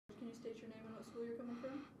school you're coming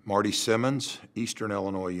from? Marty Simmons, Eastern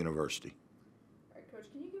Illinois University. All right,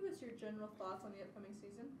 Coach, can you give us your general thoughts on the upcoming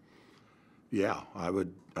season? Yeah, I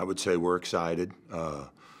would say we're excited.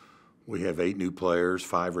 We have 8 new players,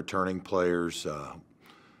 5 returning players.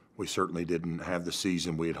 We certainly didn't have the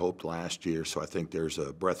season we had hoped last year, so I think there's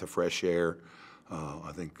a breath of fresh air.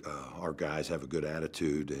 I think our guys have a good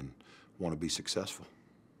attitude and want to be successful.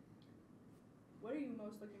 What are you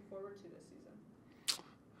most looking forward to this season?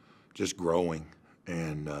 Just growing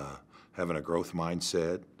and having a growth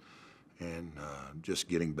mindset and just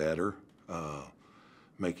getting better,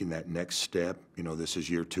 making that next step. You know, this is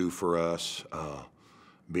year 2 for us,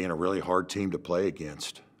 being a really hard team to play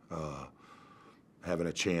against, having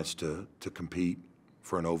a chance to compete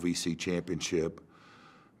for an OVC championship,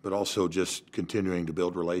 but also just continuing to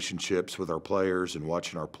build relationships with our players and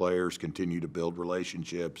watching our players continue to build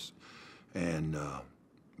relationships and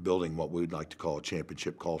building what we'd like to call a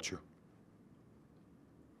championship culture.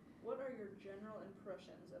 What are your general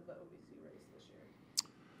impressions of the OVC race this year?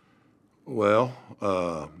 Well,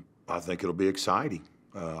 I think it'll be exciting.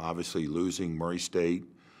 Obviously, losing Murray State,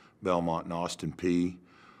 Belmont, and Austin Peay,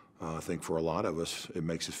 I think for a lot of us, it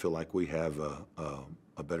makes us feel like we have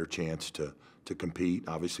a better chance to compete.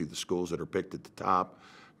 Obviously, the schools that are picked at the top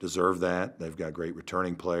deserve that. They've got great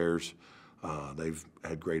returning players. They've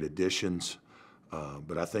had great additions.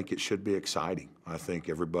 But I think it should be exciting. I think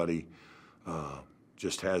everybody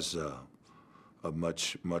just has a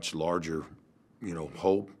much larger,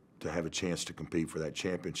 hope to have a chance to compete for that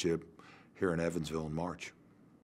championship here in Evansville in March.